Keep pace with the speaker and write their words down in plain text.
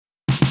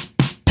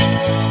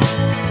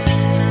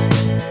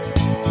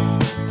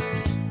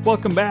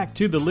Welcome back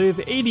to the Live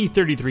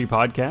 8033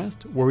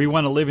 podcast, where we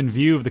want to live in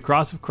view of the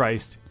cross of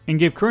Christ and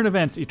give current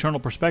events eternal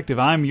perspective.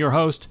 I'm your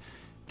host,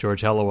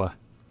 George Hellowa.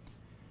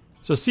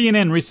 So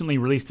CNN recently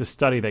released a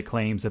study that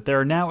claims that there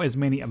are now as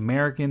many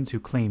Americans who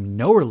claim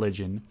no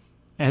religion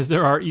as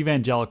there are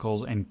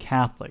evangelicals and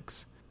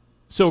Catholics.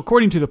 So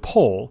according to the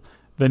poll,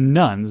 the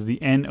nuns,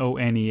 the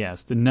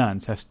N-O-N-E-S, the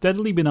nuns have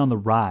steadily been on the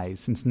rise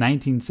since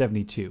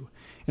 1972,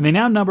 and they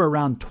now number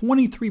around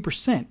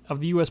 23% of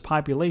the U.S.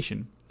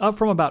 population, up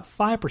from about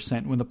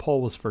 5% when the poll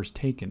was first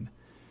taken.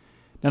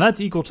 Now that's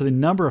equal to the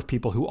number of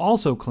people who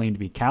also claim to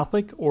be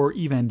Catholic or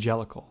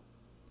evangelical.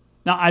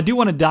 Now I do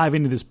want to dive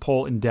into this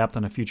poll in depth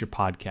on a future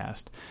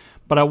podcast,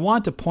 but I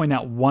want to point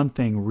out one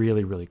thing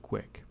really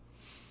quick.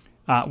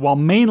 While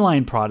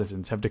mainline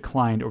Protestants have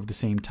declined over the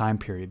same time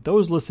period,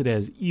 those listed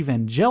as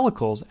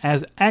evangelicals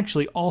has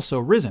actually also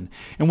risen.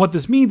 And what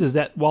this means is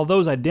that while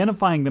those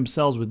identifying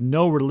themselves with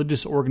no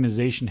religious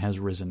organization has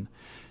risen,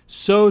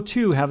 so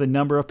too have the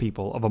number of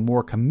people of a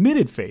more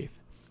committed faith,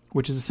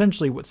 which is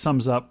essentially what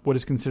sums up what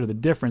is considered the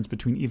difference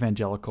between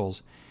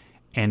evangelicals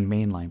and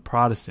mainline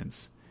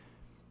Protestants.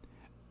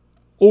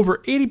 Over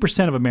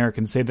 80% of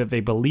Americans say that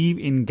they believe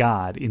in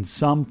God in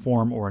some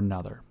form or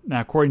another.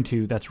 Now, according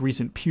to that's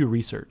recent Pew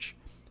Research.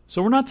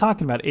 So we're not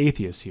talking about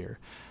atheists here,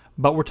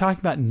 but we're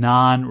talking about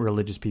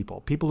non-religious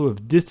people who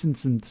have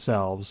distanced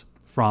themselves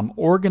from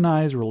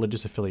organized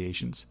religious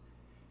affiliations.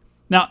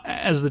 Now,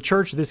 as the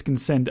church, this can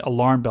send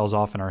alarm bells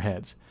off in our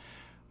heads.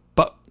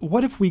 But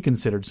what if we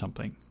considered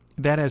something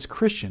that as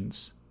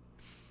Christians,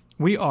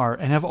 we are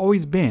and have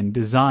always been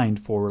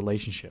designed for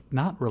relationship,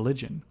 not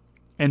religion,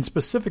 and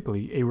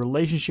specifically a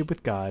relationship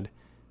with God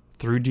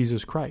through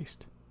Jesus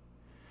Christ?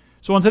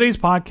 So on today's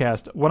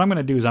podcast, what I'm going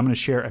to do is I'm going to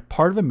share a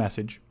part of a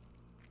message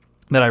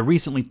that I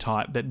recently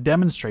taught that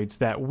demonstrates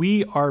that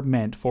we are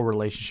meant for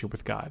relationship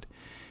with God.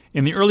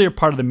 In the earlier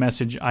part of the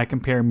message, I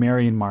compare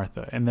Mary and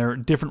Martha and their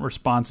different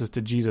responses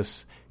to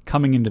Jesus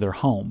coming into their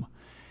home.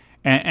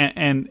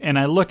 And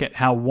I look at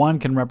how one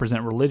can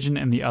represent religion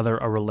and the other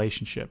a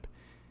relationship.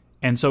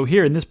 And so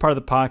here in this part of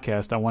the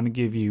podcast, I want to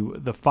give you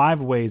the 5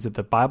 ways that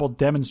the Bible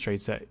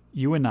demonstrates that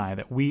you and I,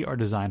 that we are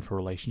designed for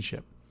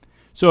relationship.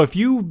 So if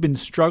you've been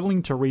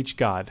struggling to reach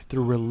God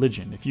through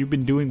religion, if you've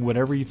been doing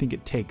whatever you think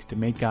it takes to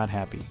make God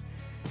happy,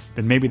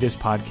 then maybe this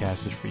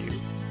podcast is for you.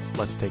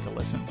 Let's take a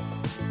listen.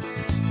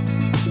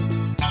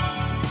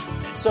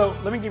 So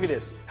let me give you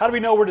this. How do we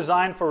know we're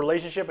designed for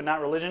relationship and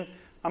not religion?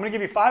 I'm going to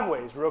give you 5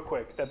 ways real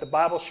quick that the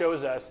Bible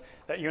shows us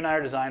that you and I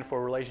are designed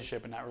for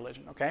relationship and not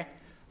religion, okay?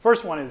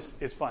 First one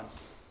is fun.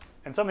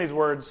 And some of these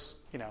words,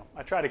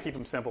 I try to keep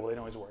them simple, but they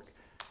don't always work.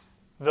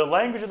 The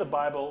language of the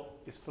Bible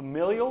is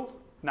familial,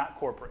 not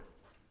corporate.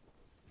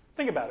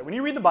 Think about it. When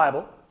you read the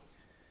Bible,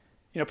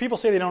 people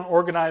say they don't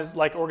organize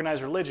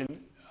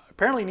religion.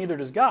 Apparently neither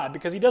does God,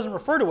 because he doesn't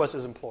refer to us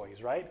as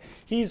employees, right?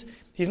 He's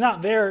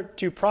not there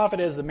to profit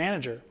as the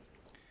manager.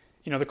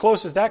 The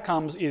closest that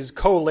comes is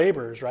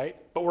co-laborers, right?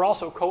 But we're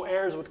also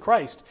co-heirs with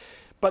Christ.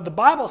 But the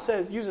Bible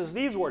uses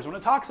these words. When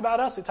it talks about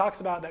us, it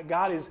talks about that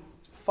God is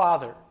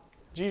Father.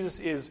 Jesus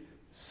is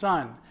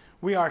Son.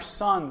 We are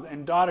sons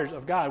and daughters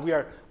of God. We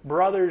are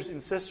brothers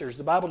and sisters.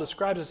 The Bible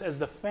describes us as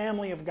the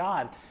family of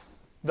God,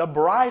 the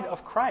bride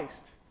of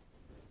Christ,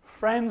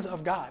 friends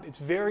of God. It's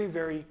very,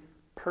 very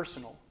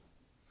personal,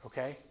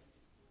 okay?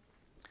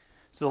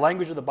 So the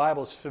language of the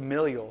Bible is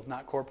familial,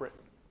 not corporate.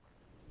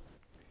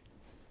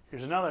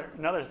 Here's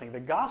another thing.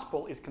 The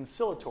gospel is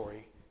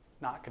conciliatory,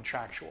 not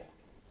contractual,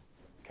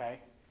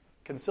 okay?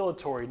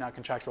 Conciliatory, not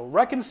contractual.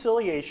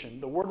 Reconciliation,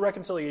 the word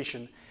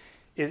reconciliation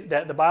is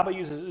that the Bible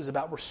uses is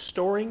about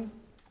restoring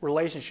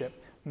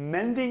relationship,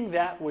 mending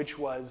that which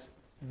was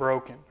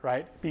broken,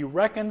 right? Be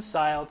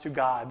reconciled to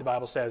God, the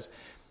Bible says.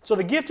 So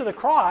the gift of the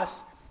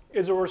cross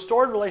is a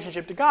restored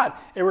relationship to God,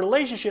 a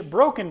relationship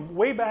broken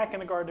way back in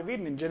the Garden of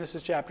Eden in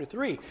Genesis chapter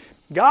 3.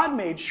 God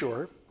made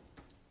sure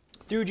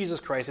through Jesus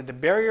Christ that the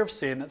barrier of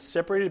sin that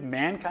separated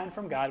mankind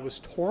from God was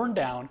torn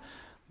down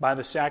by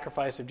the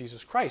sacrifice of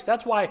Jesus Christ.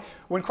 That's why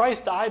when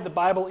Christ died, the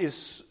Bible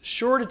is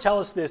sure to tell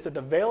us this, that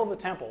the veil in the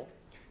temple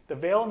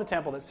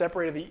that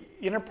separated the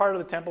inner part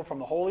of the temple from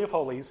the Holy of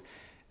Holies,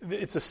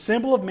 it's a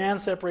symbol of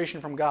man's separation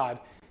from God,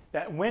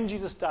 that when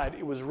Jesus died,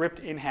 it was ripped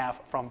in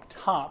half from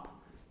top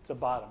to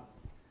bottom.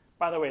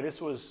 By the way, this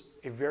was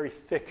a very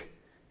thick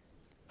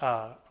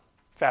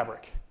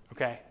fabric,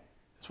 okay?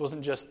 This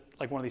wasn't just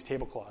like one of these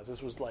tablecloths.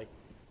 This was like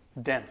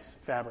dense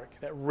fabric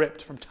that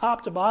ripped from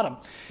top to bottom.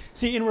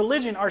 See, in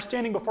religion, our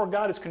standing before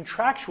God is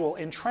contractual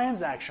and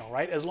transactional,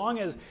 right? As long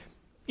as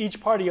each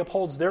party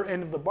upholds their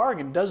end of the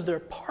bargain, does their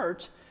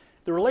part,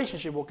 the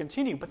relationship will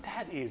continue. But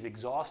that is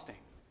exhausting.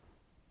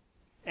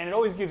 And it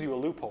always gives you a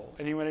loophole.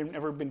 Anyone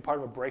ever been part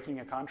of a breaking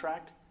a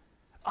contract?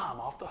 I'm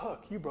off the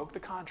hook. You broke the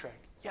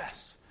contract.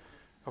 Yes.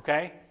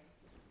 Okay?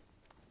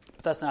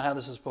 But that's not how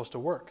this is supposed to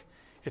work.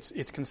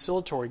 It's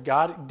conciliatory.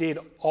 God did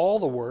all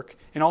the work,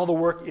 and all the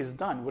work is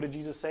done. What did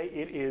Jesus say?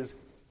 It is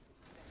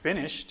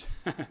finished.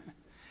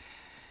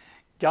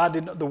 God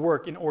did the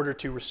work in order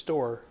to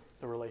restore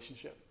the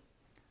relationship.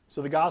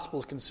 So the gospel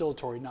is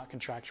conciliatory, not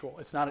contractual.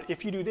 It's not,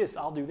 if you do this,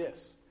 I'll do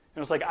this.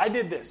 And it's like, I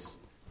did this.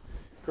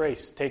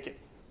 Grace, take it.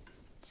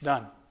 It's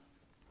done.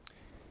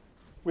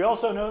 We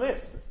also know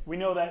this. We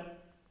know that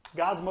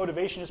God's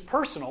motivation is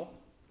personal,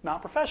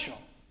 not professional.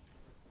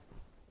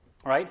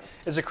 Right?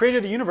 As the creator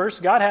of the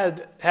universe,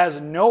 God has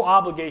no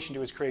obligation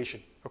to his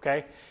creation.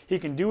 Okay? He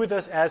can do with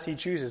us as he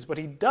chooses, but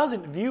he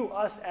doesn't view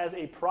us as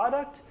a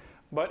product,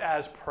 but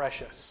as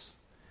precious.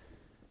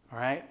 All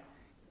right?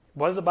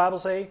 What does the Bible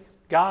say?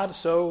 God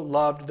so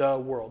loved the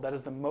world. That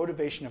is the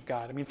motivation of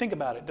God. I mean, think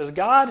about it. Does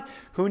God,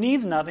 who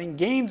needs nothing,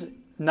 gains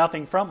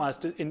nothing from us,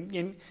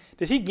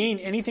 does he gain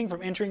anything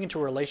from entering into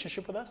a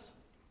relationship with us?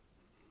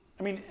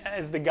 I mean,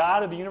 as the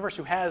God of the universe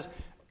who has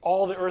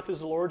all the earth is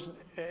the Lord's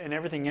and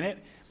everything in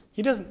it,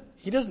 he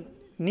doesn't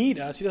need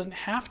us. He doesn't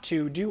have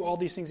to do all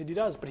these things that he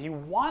does, but he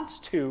wants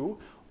to.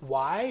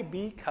 Why?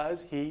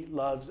 Because he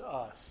loves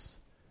us.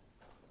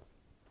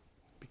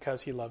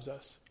 Because he loves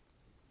us.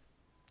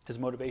 His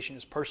motivation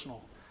is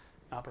personal,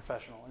 not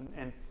professional.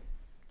 And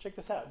check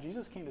this out.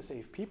 Jesus came to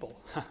save people,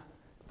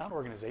 not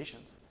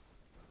organizations.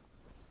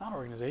 Not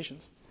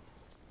organizations.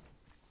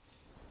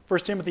 1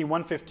 Timothy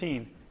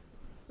 1:15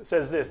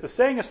 says this, "The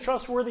saying is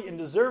trustworthy and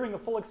deserving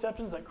of full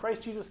acceptance that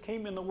Christ Jesus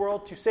came in the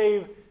world to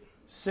save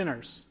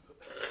sinners,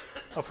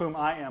 of whom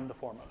I am the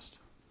foremost."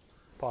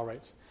 Paul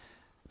writes.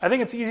 I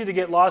think it's easy to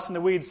get lost in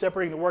the weeds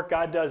separating the work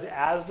God does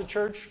as the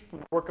church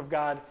from the work of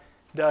God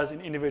does in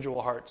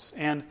individual hearts.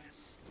 And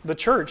the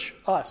church,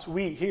 us,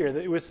 we here,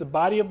 it's the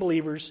body of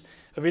believers,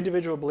 of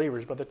individual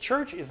believers, but the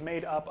church is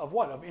made up of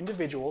what? Of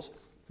individuals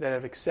that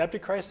have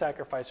accepted Christ's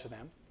sacrifice for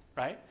them,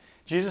 right?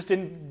 Jesus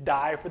didn't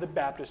die for the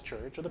Baptist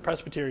church or the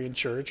Presbyterian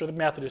church or the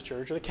Methodist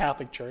church or the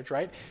Catholic church,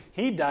 right?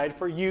 He died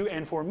for you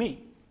and for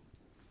me.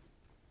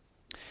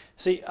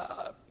 See,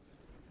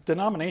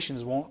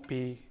 denominations won't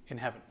be in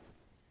heaven.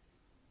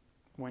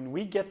 When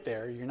we get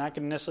there, you're not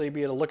going to necessarily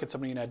be able to look at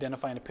somebody and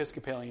identify an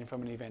Episcopalian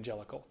from an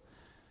evangelical.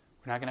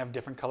 We're not going to have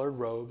different colored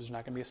robes. There's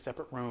not going to be a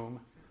separate room.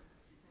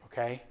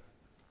 Okay?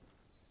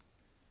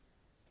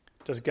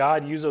 Does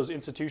God use those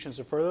institutions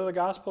to further the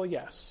gospel?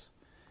 Yes.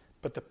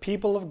 But the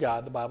people of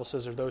God, the Bible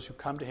says, are those who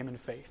come to him in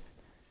faith.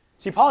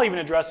 See, Paul even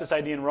addressed this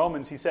idea in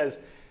Romans. He says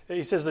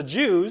the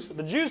Jews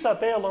thought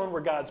they alone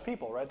were God's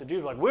people, right? The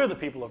Jews were like, we're the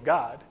people of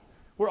God.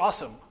 We're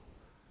awesome.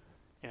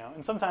 You know,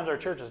 and sometimes our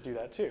churches do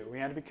that too. We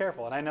have to be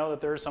careful. And I know that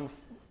there are some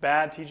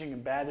bad teaching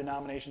and bad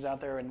denominations out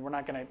there, and we're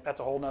not going to, that's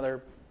a whole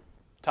other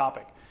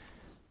topic.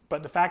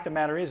 But the fact of the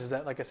matter is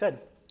that, like I said,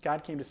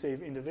 God came to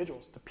save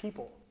individuals, the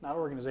people, not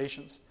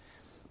organizations.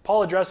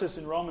 Paul addresses this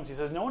in Romans. He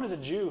says, no one is a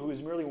Jew who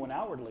is merely one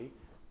outwardly,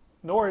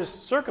 nor is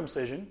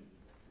circumcision,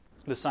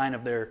 the sign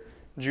of their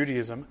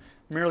Judaism,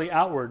 merely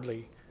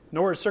outwardly,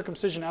 nor is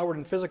circumcision outward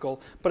and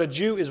physical, but a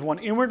Jew is one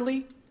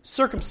inwardly.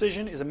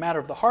 Circumcision is a matter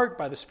of the heart,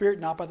 by the Spirit,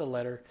 not by the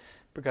letter,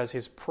 because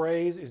his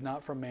praise is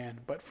not from man,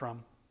 but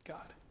from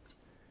God.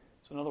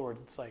 So in other words,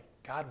 it's like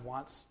God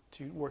wants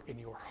to work in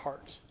your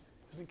heart.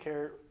 He doesn't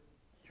care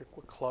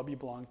what club you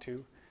belong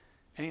to,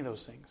 any of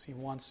those things. He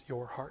wants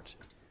your heart.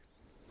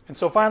 And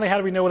so finally, how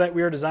do we know that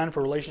we are designed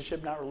for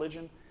relationship, not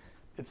religion?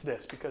 It's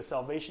this, because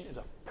salvation is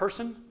a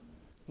person,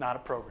 not a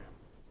program.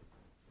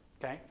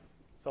 Okay?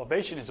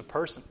 Salvation is a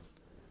person.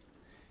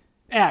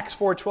 Acts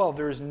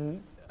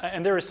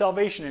 4:12, there is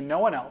salvation in no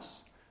one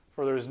else,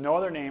 for there is no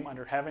other name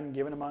under heaven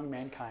given among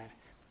mankind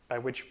by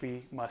which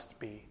we must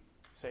be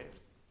saved.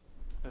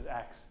 That's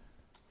Acts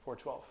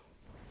 4:12.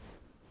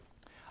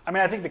 I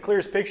mean, I think the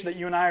clearest picture that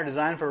you and I are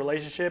designed for a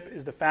relationship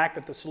is the fact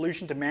that the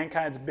solution to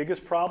mankind's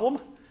biggest problem,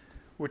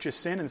 which is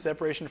sin and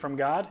separation from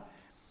God,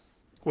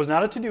 was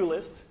not a to-do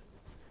list.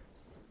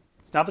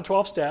 It's not the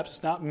 12 steps.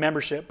 It's not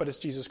membership, but it's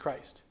Jesus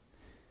Christ.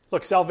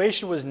 Look,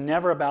 salvation was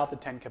never about the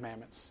 10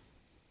 Commandments.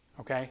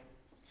 Okay?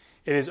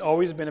 It has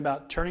always been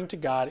about turning to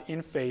God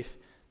in faith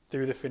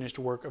through the finished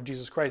work of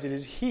Jesus Christ. It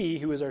is He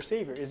who is our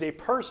Savior. It is a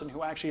person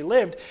who actually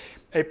lived,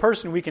 a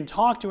person we can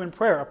talk to in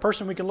prayer, a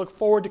person we can look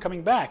forward to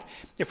coming back.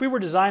 If we were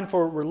designed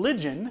for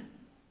religion,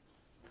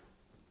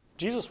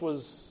 Jesus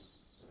was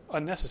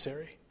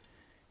unnecessary.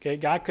 Okay,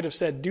 God could have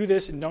said, do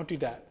this and don't do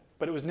that.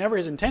 But it was never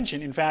his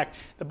intention. In fact,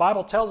 the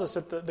Bible tells us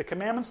that the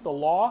commandments, the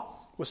law,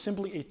 was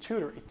simply a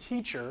tutor, a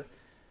teacher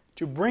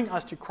to bring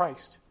us to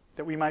Christ,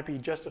 that we might be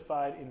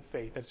justified in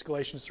faith. That's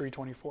Galatians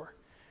 3:24.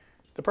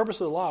 The purpose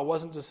of the law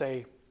wasn't to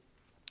say,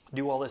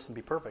 do all this and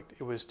be perfect.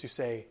 It was to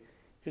say,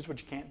 here's what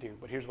you can't do,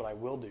 but here's what I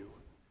will do.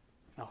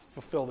 And I'll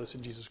fulfill this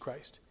in Jesus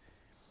Christ.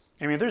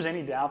 I mean, if there's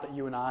any doubt that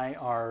you and I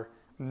are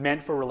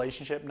meant for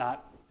relationship,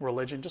 not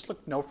religion, just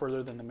look no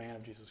further than the man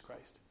of Jesus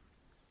Christ.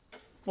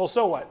 Well,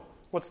 so what?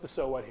 What's the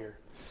so what here?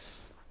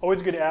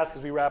 Always good to ask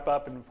as we wrap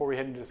up and before we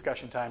head into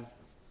discussion time.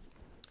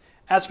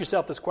 Ask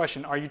yourself this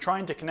question. Are you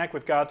trying to connect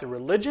with God through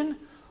religion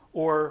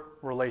or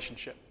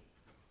relationship?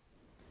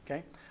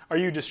 Okay? Are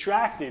you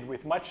distracted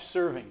with much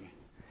serving?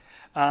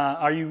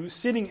 Are you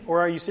sitting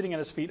at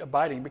his feet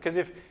abiding? Because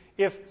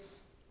if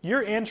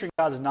you're answering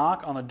God's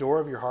knock on the door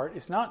of your heart,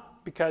 it's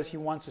not because he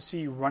wants to see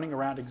you running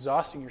around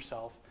exhausting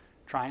yourself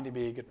trying to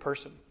be a good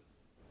person.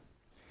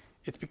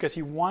 It's because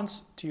he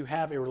wants to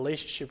have a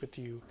relationship with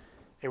you,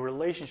 a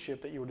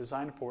relationship that you were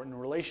designed for, and a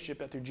relationship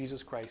that through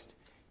Jesus Christ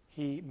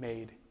he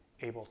made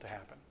able to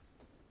happen.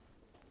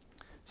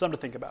 Something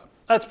to think about.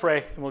 Let's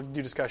pray and we'll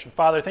do discussion.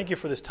 Father, thank you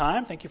for this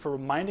time. Thank you for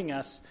reminding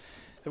us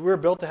that we were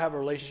built to have a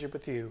relationship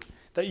with you,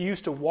 that you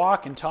used to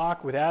walk and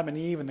talk with Adam and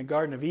Eve in the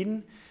Garden of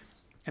Eden,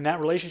 and that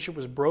relationship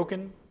was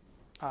broken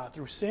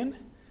through sin,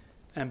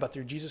 but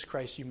through Jesus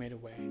Christ you made a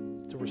way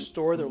to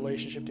restore the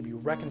relationship, to be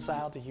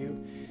reconciled to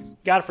you.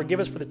 God, forgive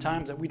us for the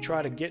times that we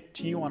try to get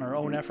to you on our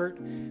own effort,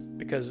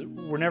 because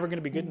we're never going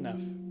to be good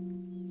enough.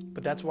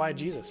 But that's why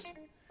Jesus.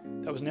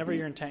 That was never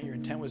your intent. Your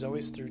intent was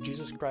always through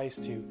Jesus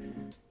Christ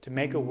to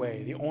make a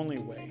way, the only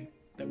way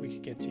that we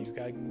could get to you.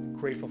 God, I'm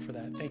grateful for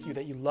that. Thank you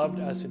that you loved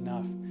us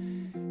enough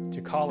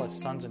to call us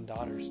sons and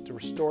daughters, to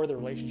restore the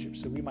relationship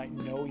so we might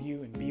know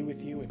you and be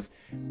with you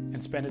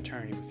and spend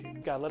eternity with you.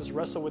 God, let us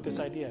wrestle with this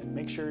idea and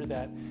make sure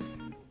that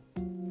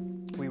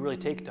we really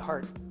take it to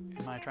heart.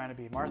 Am I trying to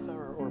be Martha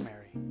or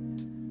Mary?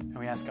 And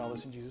we ask all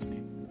this in Jesus'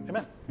 name.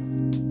 Amen.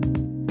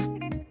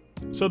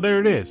 So there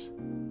it is.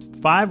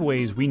 5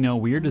 ways we know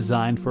we are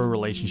designed for a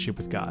relationship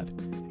with God.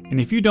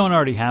 And if you don't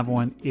already have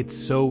one, it's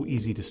so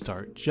easy to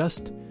start.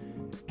 Just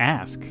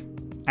ask.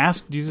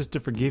 Ask Jesus to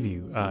forgive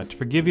you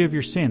of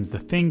your sins, the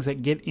things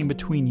that get in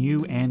between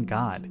you and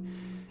God.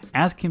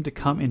 Ask him to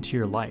come into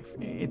your life.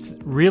 It's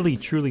really,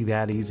 truly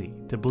that easy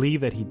to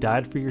believe that he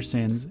died for your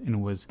sins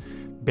and was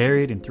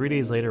buried and 3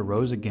 days later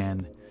rose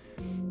again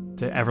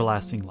to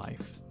everlasting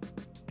life.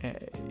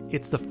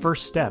 It's the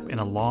first step in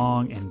a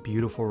long and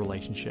beautiful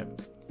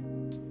relationship.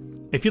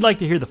 If you'd like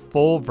to hear the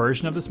full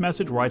version of this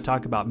message where I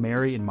talk about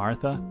Mary and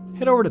Martha,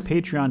 head over to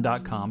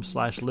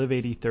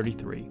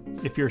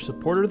patreon.com/live8033. If you're a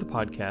supporter of the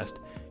podcast,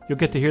 you'll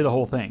get to hear the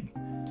whole thing.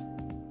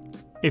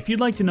 If you'd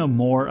like to know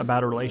more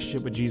about a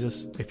relationship with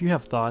Jesus, if you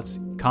have thoughts,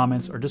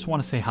 comments, or just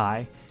want to say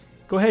hi,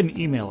 go ahead and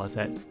email us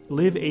at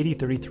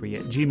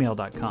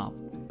live8033@gmail.com.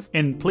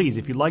 And please,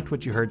 if you liked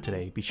what you heard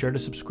today, be sure to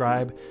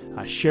subscribe,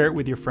 share it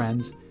with your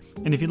friends,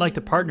 and if you'd like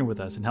to partner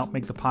with us and help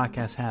make the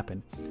podcast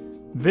happen,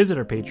 visit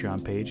our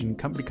Patreon page and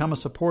become a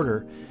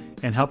supporter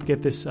and help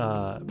get this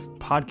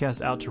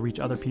podcast out to reach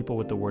other people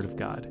with the Word of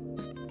God.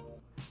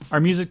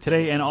 Our music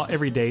today and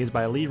every day is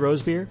by Lee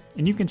Rosevear,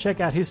 and you can check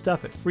out his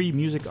stuff at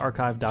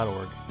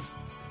freemusicarchive.org.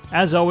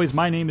 As always,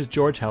 my name is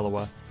George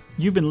Hellowa.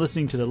 You've been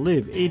listening to the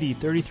Live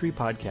 8033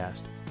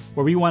 podcast,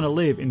 where we want to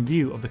live in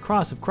view of the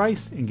cross of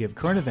Christ and give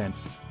current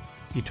events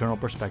eternal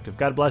perspective.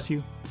 God bless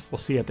you. We'll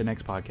see you at the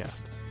next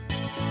podcast.